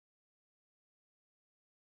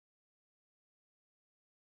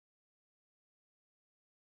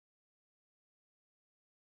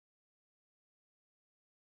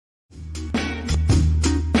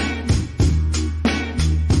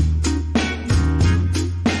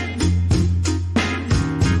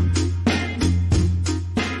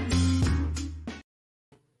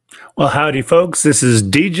Well, howdy, folks. This is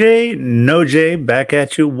DJ No J back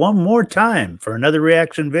at you one more time for another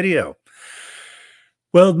reaction video.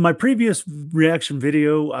 Well, my previous reaction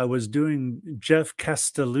video, I was doing Jeff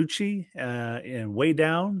Castellucci in Way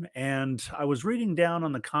Down, and I was reading down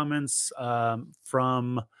on the comments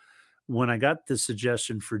from when I got the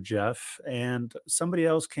suggestion for Jeff, and somebody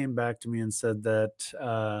else came back to me and said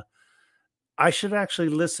that I should actually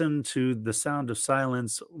listen to The Sound of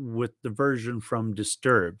Silence with the version from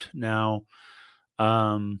Disturbed. Now,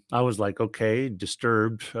 I was like, okay,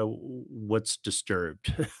 Disturbed, what's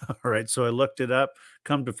Disturbed? All right, so I looked it up.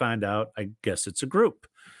 Come to find out, I guess it's a group.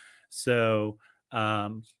 So,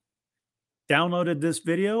 downloaded this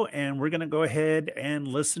video, and we're going to go ahead and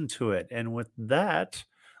listen to it. And with that,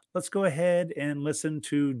 let's go ahead and listen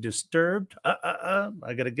to Disturbed.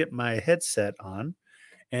 I got to get my headset on.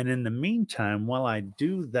 And in the meantime, while I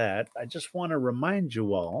do that, I just want to remind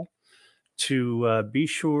you all to be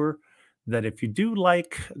sure that if you do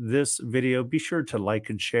like this video, be sure to like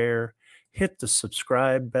and share, hit the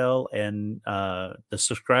subscribe bell and the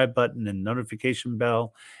subscribe button and notification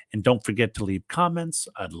bell. And don't forget to leave comments.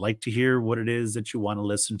 I'd like to hear what it is that you want to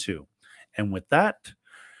listen to. And with that,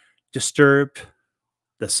 Disturbed,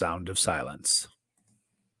 The Sound of Silence.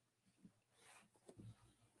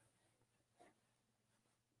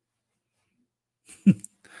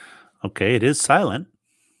 Okay, it is silent.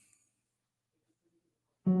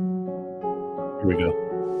 Here we go.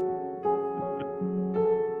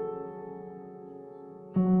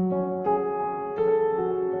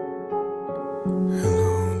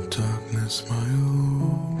 Hello, darkness, my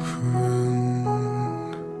old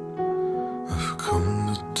friend. I've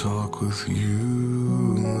come to talk with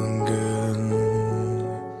you again,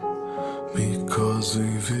 because a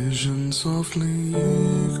vision softly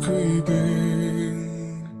creeping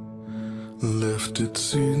left its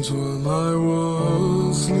scenes while I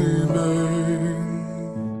was sleeping,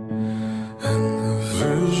 and the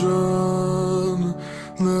vision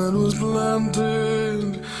that was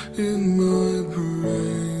planted in my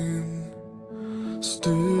brain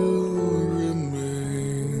still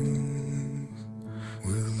remains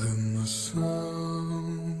within the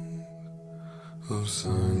sound of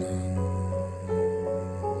silence.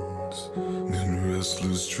 In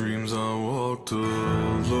restless dreams I walked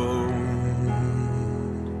alone,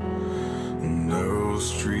 narrow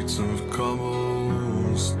streets of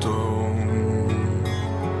cobblestone,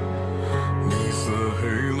 neath the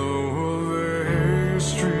halo of a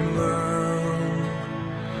street lamp.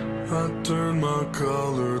 I turned my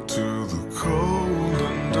collar to the cold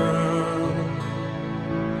and damp,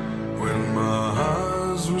 when my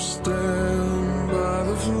eyes were stabbed by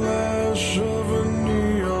the flash of a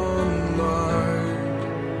neon light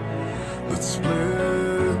that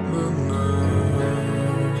split the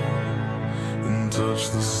night and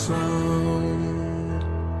touched the sound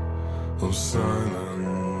of silence.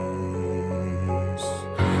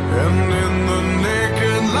 And in the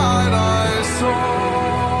naked light I saw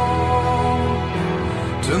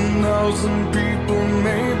 10,000 people,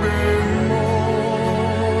 maybe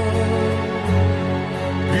more,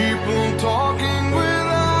 people talking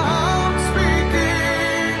without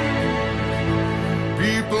speaking,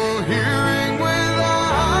 people hearing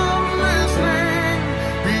without listening,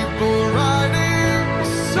 people writing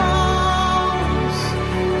songs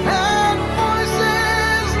and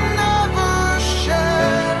voices never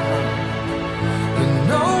shared, and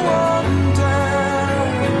no one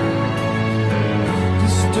dared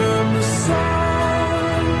disturb the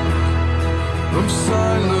sound of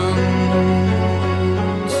silence.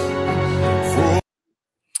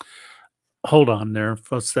 Hold on there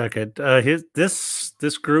for a second. This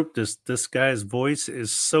group, this guy's voice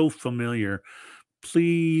is so familiar.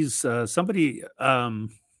 Please, somebody, I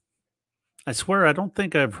swear I don't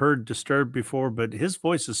think I've heard Disturbed before, but his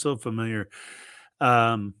voice is so familiar.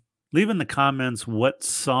 Leave in the comments what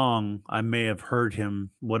song I may have heard him,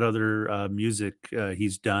 what other music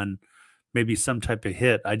he's done, maybe some type of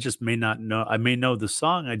hit. I just may not know. I may know the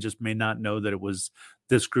song. I just may not know that it was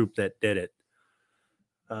this group that did it.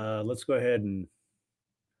 Let's go ahead and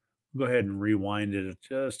rewind it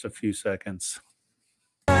just a few seconds.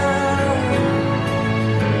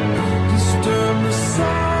 Disturb the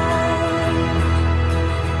sound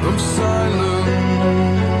of silence.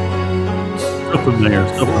 So familiar,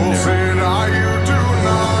 so familiar. Said I, you do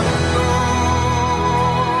not know.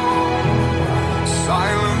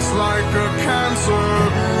 Silence like a cancer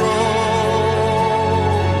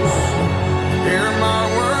grows. Hear my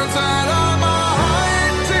words that I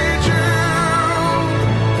might teach you.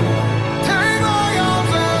 Take my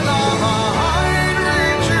arms and I might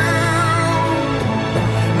reach you.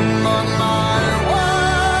 But my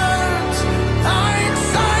words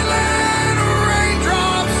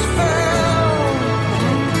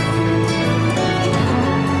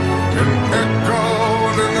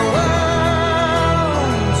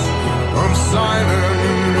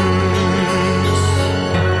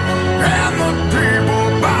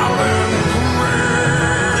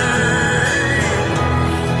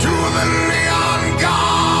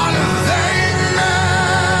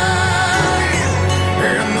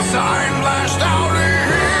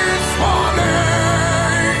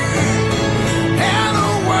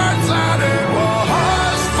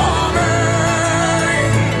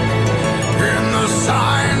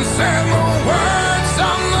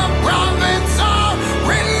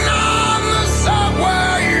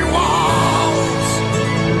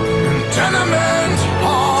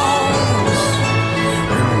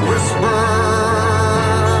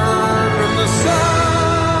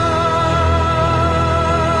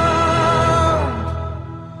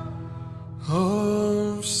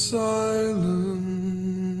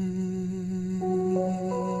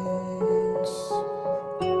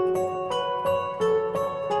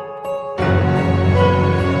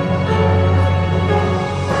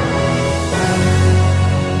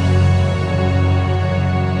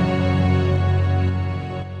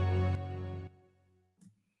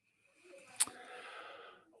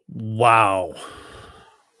Wow.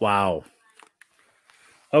 Wow.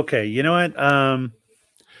 Okay, you know what?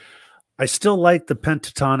 I still like the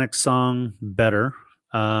Pentatonic song better.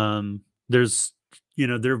 There's,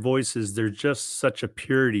 their voices, there's just such a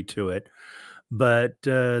purity to it. But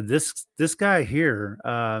this guy here,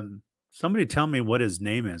 somebody tell me what his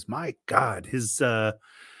name is. My God, there's a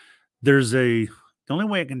the only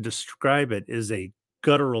way I can describe it is a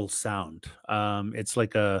guttural sound. It's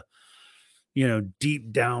like a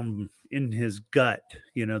deep down in his gut,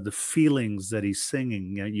 the feelings that he's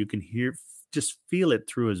singing. You can just feel it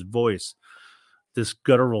through his voice, this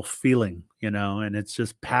guttural feeling, and it's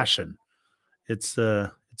just passion. It's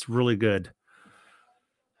really good.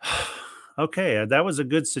 Okay, that was a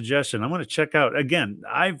good suggestion. I'm going to check out again.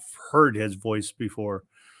 I've heard his voice before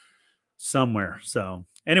somewhere. So,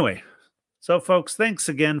 anyway, so folks, thanks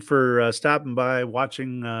again for stopping by,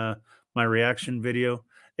 watching my reaction video.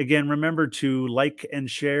 Again, remember to like and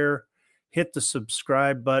share, hit the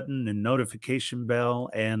subscribe button and notification bell,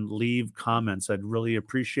 and leave comments. I'd really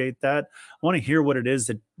appreciate that. I want to hear what it is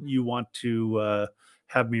that you want to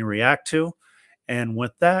have me react to. And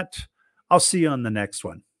with that, I'll see you on the next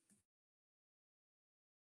one.